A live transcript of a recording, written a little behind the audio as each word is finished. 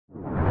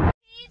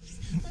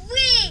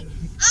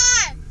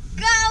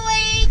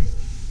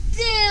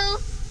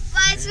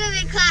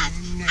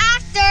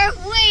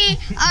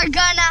are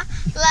gonna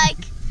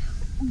like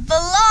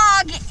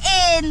vlog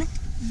in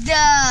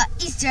the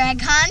Easter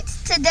egg hunt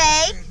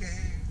today.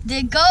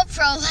 The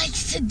GoPro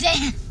likes to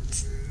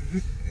dance.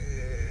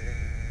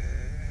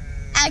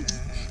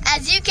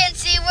 As you can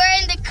see,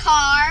 we're in the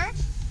car.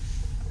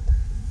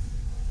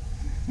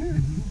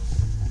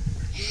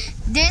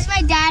 There's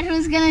my dad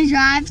who's gonna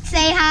drive.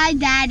 Say hi,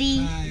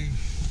 Daddy. Hi.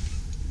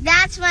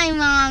 That's my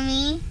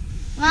mommy.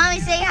 Mommy,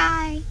 say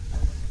hi.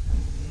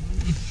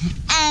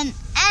 And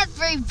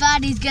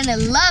everybody's gonna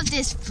love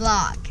this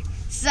vlog.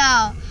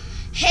 So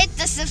hit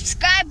the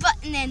subscribe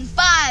button in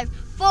 5,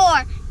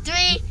 4,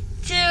 3,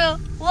 2,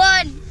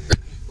 1.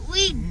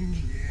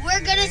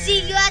 We're gonna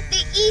see you at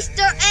the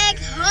Easter egg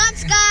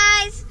hunts,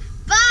 guys.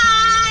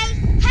 Bye.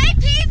 Hey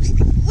peeps,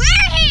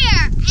 we're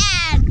here,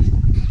 and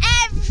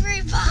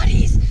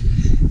everybody's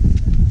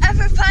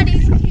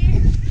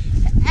here,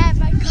 and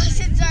my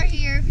cousins are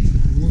here.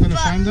 We're gonna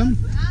find them?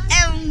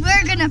 And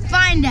we're gonna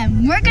find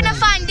them. We're gonna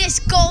find this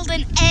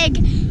golden egg,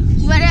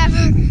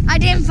 whatever. I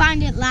didn't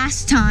find it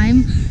last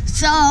time,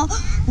 so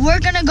we're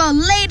gonna go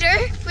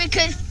later.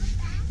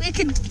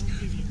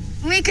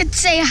 We could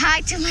say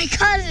hi to my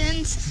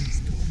cousins,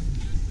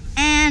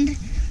 and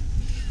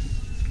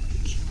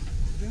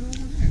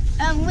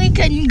we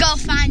could go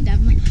find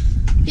them.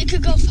 You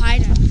could go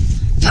find them.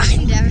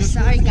 Find them.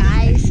 Sorry,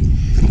 guys.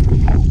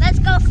 Let's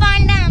go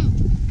find them.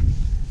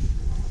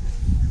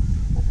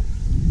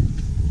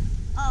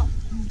 Oh,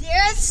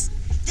 there's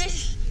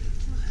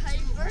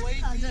my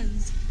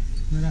cousins.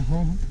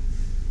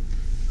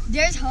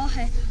 There's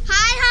Jorge.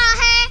 Hi,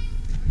 Jorge.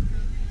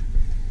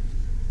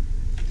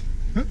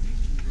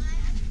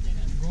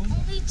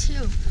 Only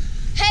 2.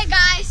 Hey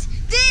guys,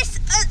 these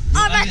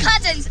are my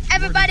cousins.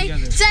 Everybody,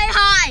 say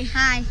hi.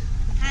 Hi.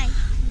 Hi.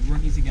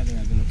 Working together,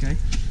 Evan. Okay.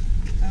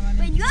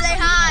 Say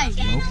hi.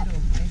 Nope.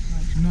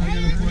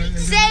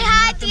 Say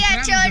hi,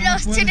 Tia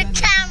Cholos, to the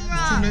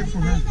camera.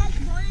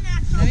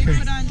 Okay.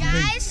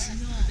 Guys.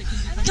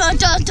 Dun,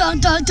 dun, dun,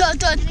 dun, dun,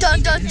 dun,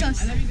 dun, dun, dun.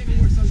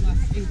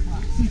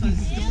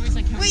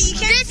 Wait, you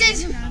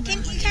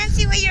can't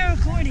see what you're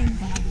recording.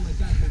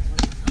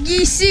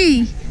 You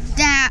see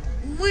that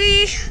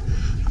we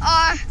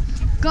are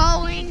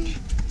going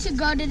to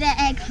go to the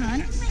egg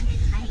hunt.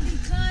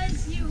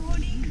 Because you're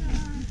holding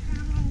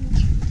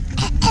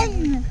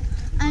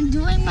I'm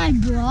doing my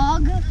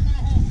vlog,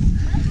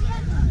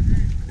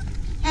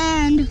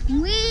 and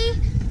we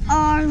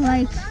are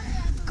like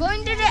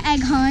going to the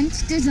egg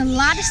hunt. There's a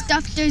lot of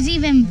stuff. There's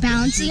even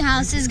bouncy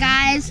houses,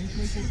 guys.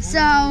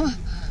 So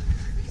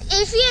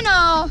if you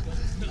know,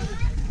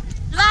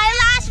 my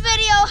last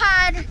video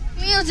had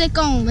music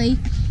only.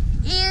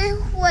 It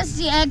was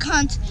the egg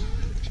hunt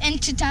in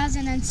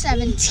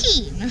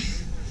 2017.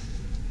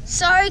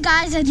 Sorry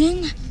guys, I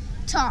didn't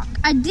talk.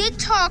 I did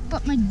talk,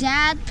 but my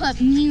dad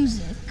put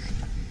music.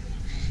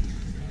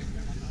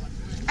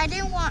 I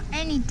didn't want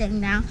anything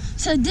now.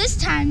 So this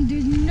time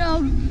there's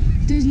no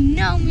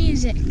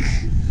music.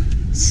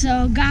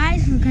 So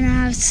guys, we're gonna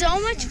have so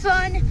much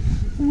fun.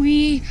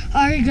 We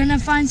are gonna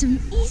find some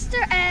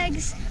Easter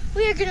eggs.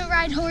 We are gonna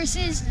ride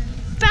horses,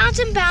 bounce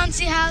in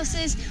bouncy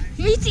houses,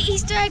 meet the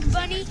Easter egg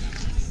bunny.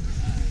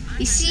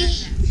 You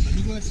see,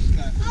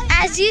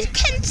 as you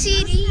can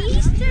see, the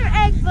Easter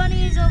egg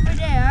bunny is over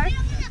there.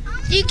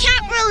 You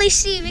can't really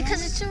see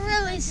because it's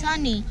really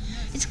sunny.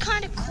 It's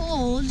kind of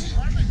cold.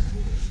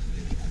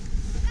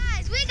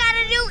 Guys, we got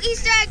a new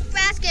Easter egg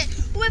basket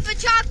with a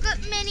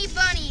chocolate mini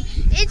bunny.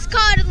 It's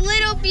called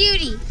Little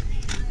Beauty.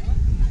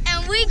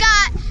 And we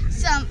got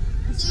some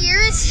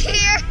ears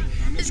here.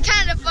 It's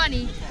kind of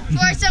funny.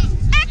 For some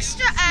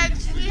extra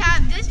eggs, we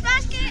have this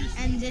basket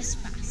and this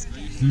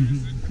basket.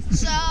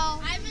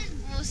 So,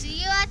 we'll see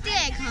you at the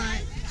egg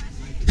hunt.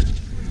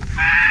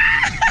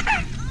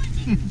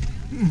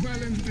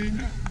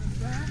 Valentina.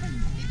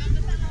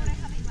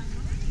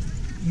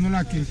 No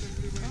la quiso.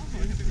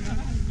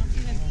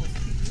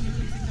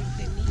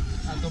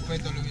 A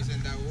Topeto le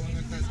hubiesen dado uno,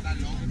 está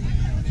loco.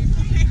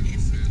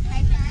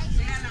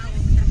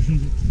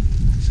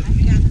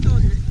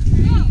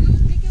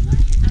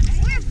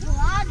 We're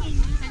vlogging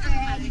Easter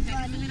egg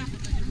bunny.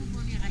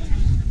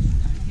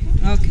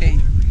 Okay,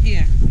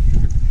 here.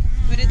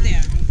 Put it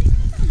there.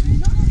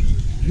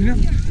 Mira.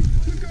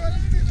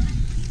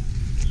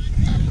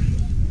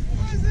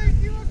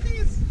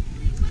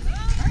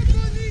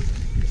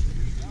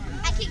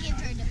 I can give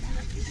her the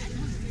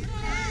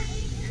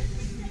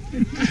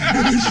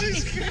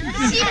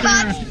She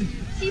bought it.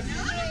 She's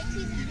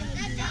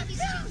that doggy's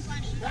too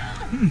funny.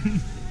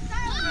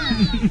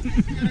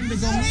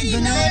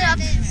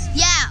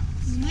 Yeah,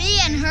 me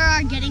and her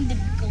are getting the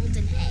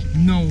golden egg.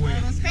 No way.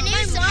 Her name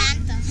is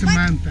Samantha.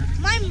 Samantha.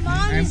 My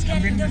mom is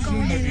getting the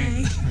golden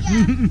egg.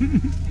 Yeah.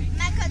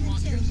 My cousin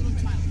too.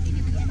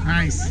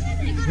 Nice.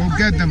 Go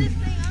get them. I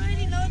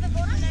already know the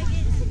golden egg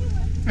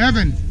is.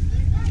 Evan.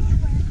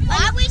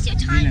 Why waste your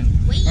time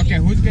waiting? Okay,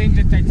 who's getting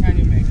the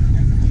titanium egg?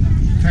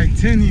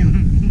 Titanium.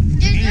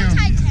 There's no Damn.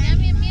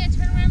 titanium. Mia,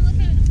 turn around and look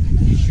at it.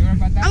 You sure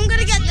about that? I'm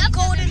gonna get the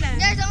golden egg.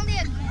 There's only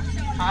a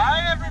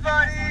Hi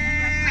everybody!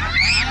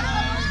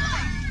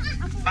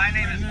 My My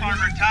name is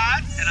Farmer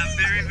Todd, and I'm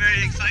very,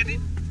 very excited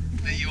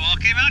that you all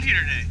came out here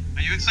today.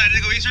 Are you excited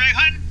to go Easter egg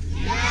hunting?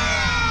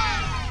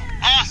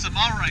 Yeah! Awesome,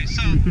 all right,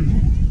 so...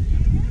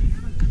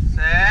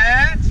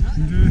 Set...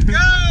 Go!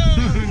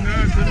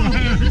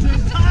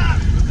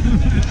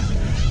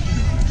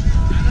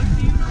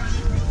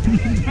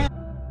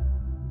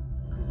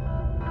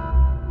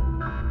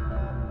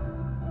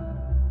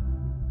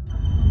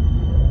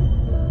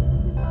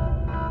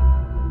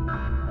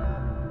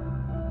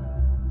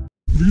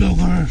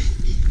 Vlogger.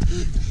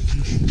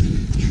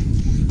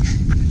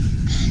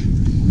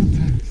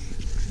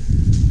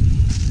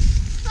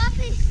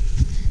 Puppy.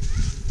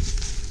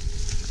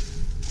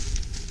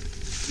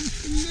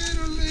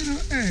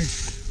 Little egg.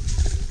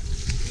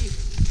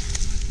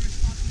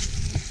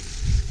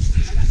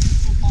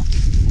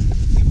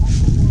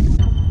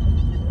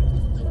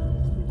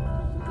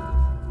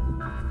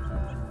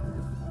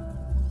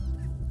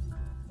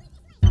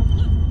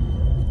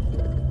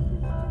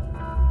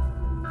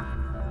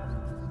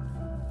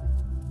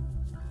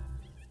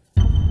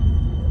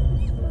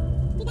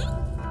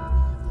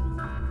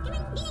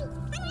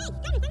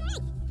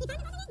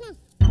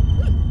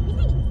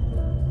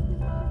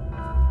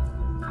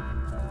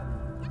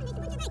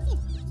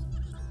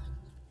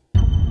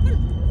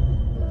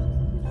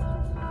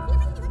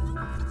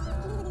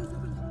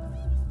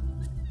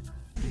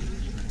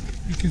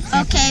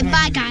 Okay,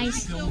 bye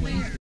guys.